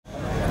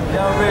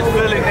Young rich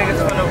Philly niggas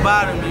from the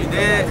bottom, you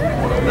dig?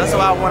 That's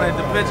why I wanted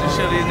to picture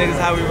show these niggas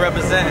how we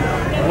represent.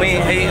 We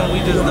ain't hating, we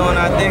just doing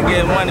our thing,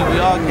 getting money. We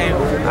all came.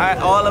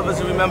 All of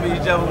us remember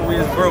each other when we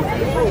was broke.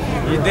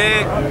 You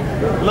dig?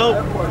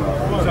 Luke,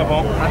 what's up,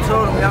 on? I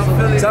told him, young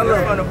Philly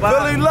niggas from the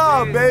bottom. Philly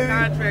love, baby.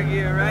 Contract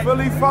year, right?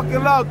 Philly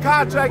fucking love.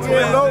 Contract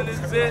year, Luke.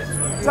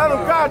 Tell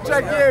them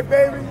contract year,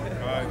 baby.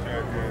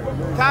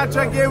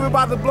 Contract year, we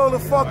about to blow the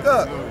fuck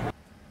up.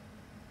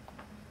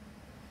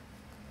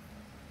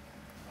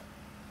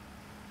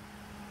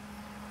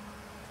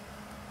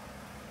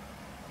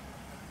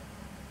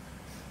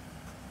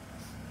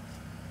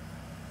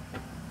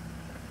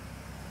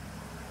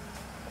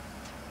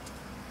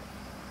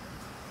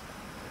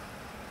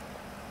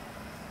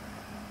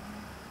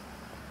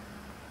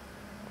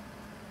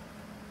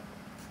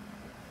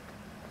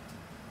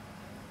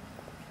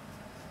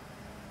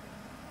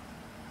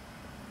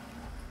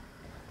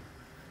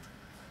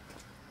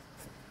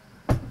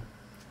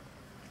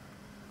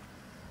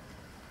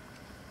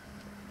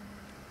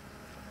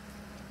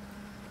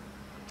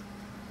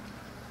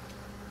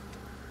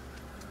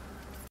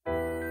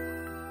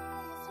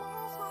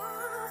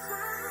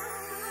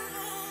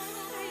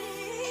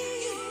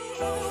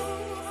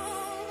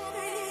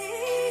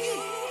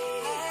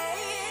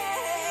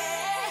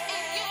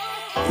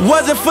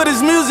 Wasn't for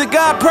this music,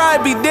 I'd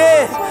probably be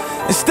dead.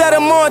 Instead,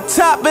 I'm on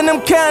top and I'm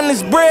counting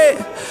this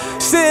bread.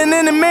 Sitting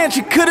in the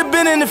mansion, could've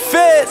been in the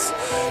feds.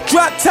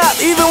 Drop top,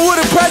 even with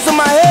a price on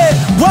my head.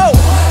 Whoa,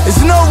 there's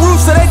no roof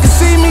so they can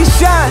see me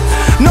shine.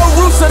 No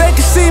roof so they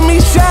can see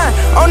me shine.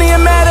 Only a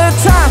matter of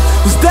time.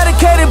 Was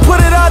dedicated, put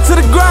it all to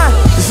the grind.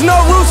 There's no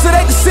roof so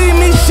they can see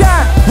me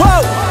shine.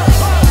 Whoa,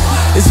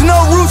 there's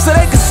no roof so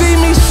they can see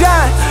me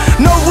shine.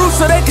 No roof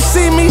so they can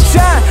see me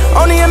shine.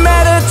 Only a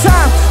matter of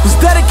time. Was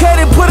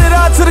dedicated, put it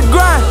all to the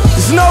grind.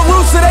 There's no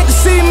roof so they can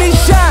see me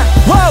shine.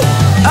 Whoa,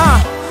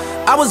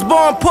 I was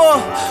born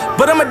poor,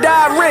 but I'ma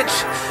die rich.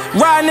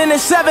 Riding in the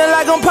 7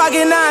 like I'm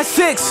pocket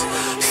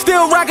 9-6.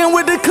 Still rocking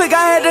with the clique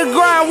I had to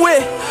grind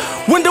with.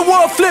 When the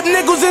world flip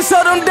nickels and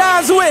sell them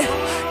dimes with.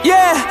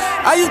 Yeah,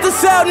 I used to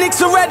sell Nicks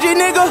to Reggie,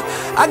 nigga.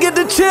 I get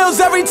the chills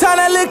every time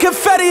that little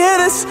confetti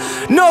hit us.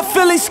 North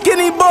Philly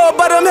skinny boy,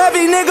 but I'm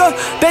heavy, nigga.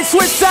 They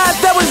switch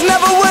sides, that was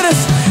never with us.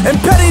 And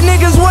petty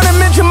niggas wanna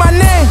mention my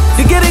name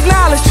to get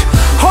acknowledged.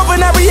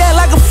 Hoping I react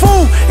like a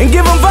fool and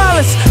give them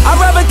violence. I'd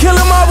rather kill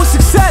them all with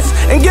success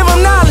and give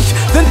them knowledge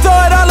than throw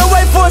it all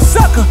away for a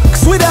sucker,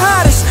 cause we the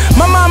hottest.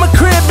 My mama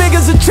crib big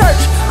as a church,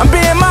 I'm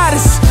being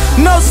modest.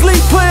 No sleep,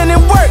 putting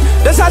in work,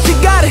 that's how she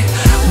got it.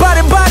 Bought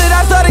it,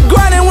 I started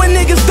grinding when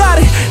niggas got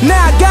it.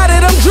 Now I got it,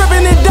 I'm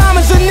dripping in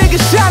diamonds and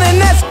niggas shining,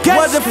 that's gangsta.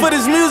 Wasn't for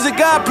this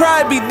music, I'd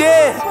probably be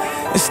dead.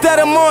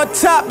 Instead, I'm on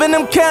top and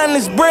I'm counting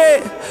this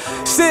bread.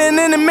 Sitting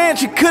in the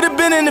mansion, could've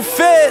been in the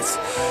feds.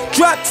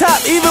 Drop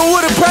top, even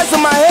with a price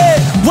on my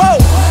head.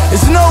 Whoa,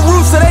 there's no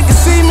roof so they can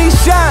see me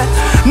shine.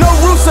 No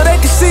roof so they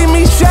can see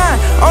me shine.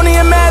 Only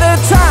a matter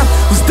of time.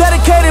 Was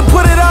dedicated,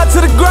 put it all to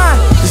the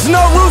grind. There's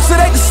no roof so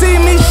they can see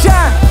me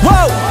shine.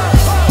 Whoa,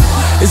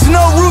 there's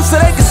no roof so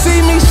they can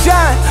see me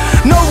shine.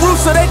 No roof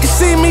so they can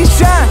see me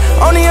shine.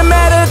 Only a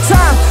matter of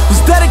time.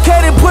 Was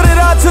dedicated, put it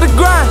all to the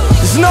grind.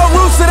 There's no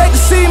roof so they can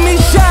see me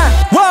shine.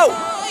 Whoa,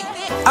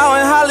 out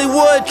in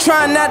Hollywood,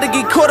 trying not to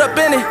get caught up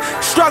in it.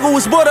 Struggle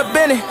was brought up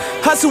in it.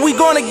 Hustle, we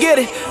gonna get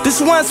it. This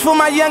one's for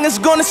my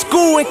youngest going to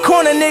school and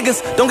corner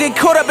niggas. Don't get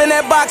caught up in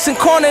that box and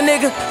corner,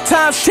 nigga.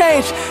 Times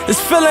change. It's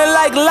feeling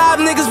like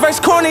live niggas versus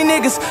corny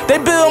niggas. They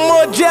build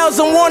more jails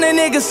than warning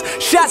niggas.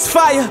 Shots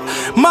fire.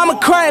 Mama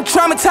crying,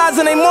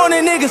 traumatizing they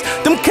morning niggas.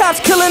 Them cops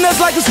killing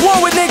us like it's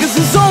war with niggas.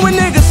 It's on with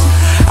niggas.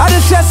 I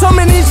done shed so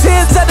many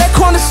tears at that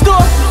corner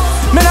store.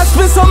 Man, I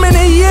spent so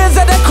many years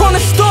at that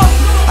corner store.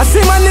 I see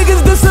my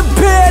niggas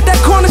disappear at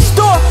that corner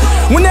store.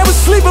 When they was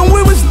sleeping,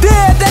 we was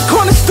dead at that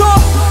corner store.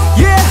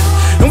 Yeah,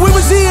 and we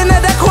was eating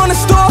at that corner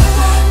store.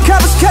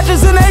 Coppers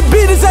catchers and they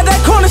beat us at that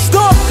corner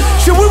store.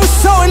 Shit, we was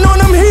sewing on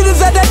them heaters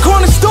at that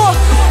corner store.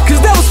 Cause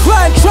they was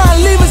plotting, trying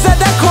to leave us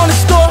at that corner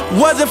store.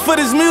 Wasn't for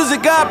this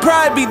music, I'd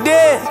probably be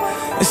dead.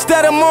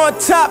 Instead, I'm on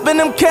top and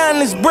I'm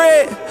counting this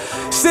bread.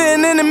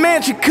 Sitting in the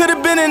mansion,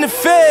 could've been in the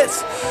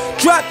feds.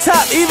 Drop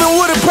top, even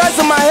with a price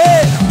on my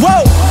head.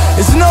 Whoa,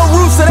 there's no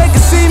roof so they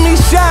can see me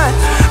shine.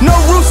 No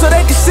roof so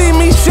they can see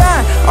me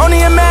shine.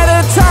 Only a matter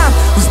of time.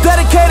 Was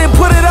dedicated,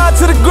 put it all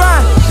to the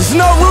grind. There's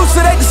no roof so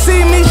they can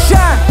see me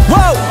shine.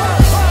 Whoa,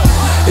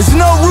 there's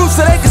no roof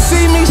so they can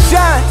see me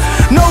shine.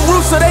 No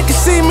roof so they can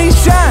see me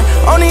shine.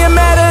 Only a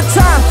matter of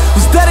time.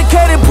 Was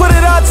dedicated, put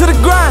it all to the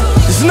grind.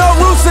 There's no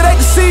roof so they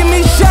can see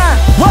me shine.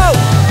 Whoa,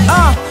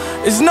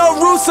 there's no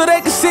roof so they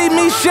can see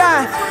me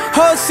shine.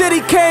 Whole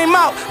city came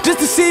out just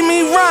to see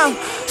me rhyme.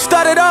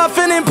 Started off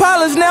in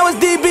Impalas, now it's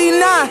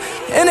DB9.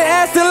 And they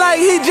acting like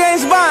he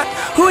James Bond.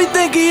 Who he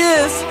think he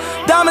is?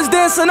 Diamonds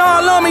dancing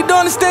all on me,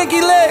 doing the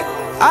stinky leg.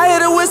 I hear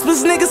the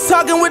whispers, niggas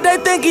talking what they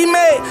think he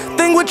made.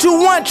 Think what you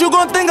want, you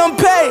gon' think I'm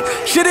paid.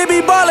 Should he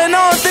be ballin',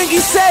 I don't think he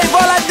saved.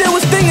 All I did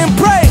was think and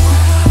pray.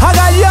 I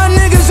got young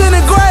niggas in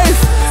the grave.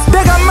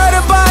 They got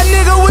murdered by a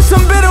nigga with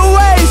some bitter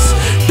ways.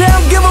 They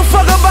don't give a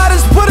fuck about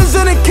us, put us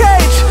in a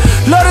cage.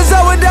 Load us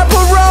up with that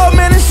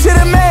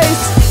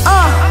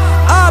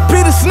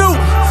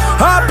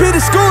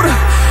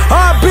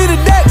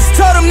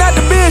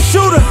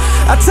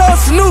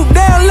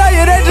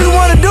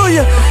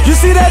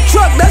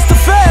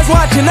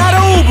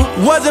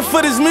wasn't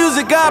for this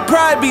music, I'd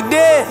probably be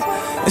dead.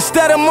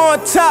 Instead, I'm on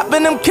top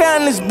and I'm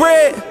counting this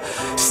bread.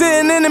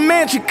 Sitting in the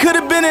mansion,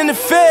 could've been in the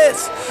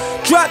feds.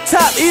 Drop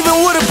top, even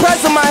with a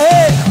price on my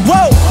head.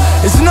 Whoa,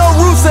 it's no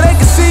roof so they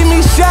can see me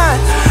shine.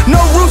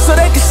 No roof so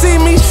they can see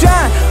me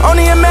shine.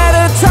 Only a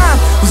matter of time.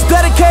 Was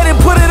dedicated,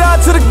 put it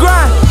all to the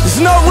grind. There's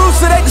no roof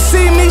so they can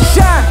see me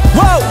shine.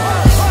 Whoa,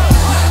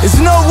 it's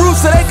no roof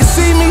so they can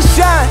see me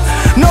shine.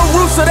 No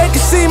roof so they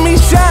can see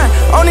me shine.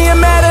 Only a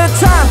matter of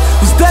time.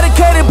 Was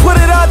dedicated, put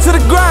it all to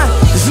the grind.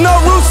 There's no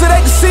roof so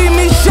they can see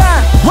me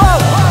shine. Whoa.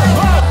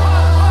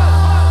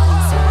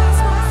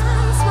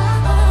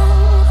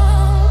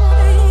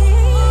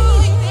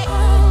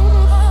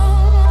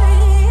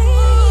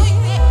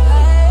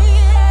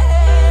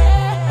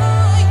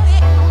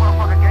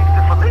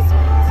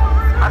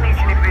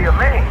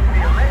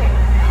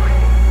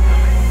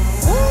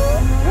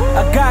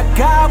 I got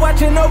God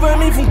watching over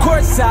me from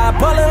courtside,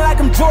 ballin' like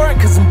I'm Jordan,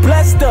 cause I'm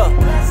blessed up.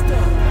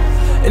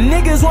 And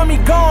niggas want me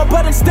gone,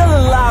 but I'm still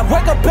alive.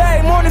 Wake up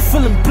every morning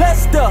feeling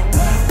blessed up.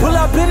 Pull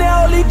up in the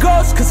Holy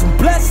Ghost, cause I'm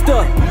blessed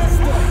up.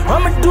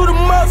 I'ma do the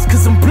most,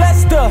 cause I'm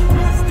blessed up.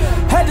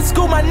 Had to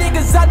school my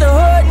niggas out the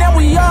hood, now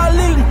we all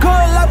eating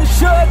good like we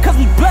should, cause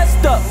we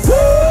blessed up.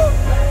 Woo!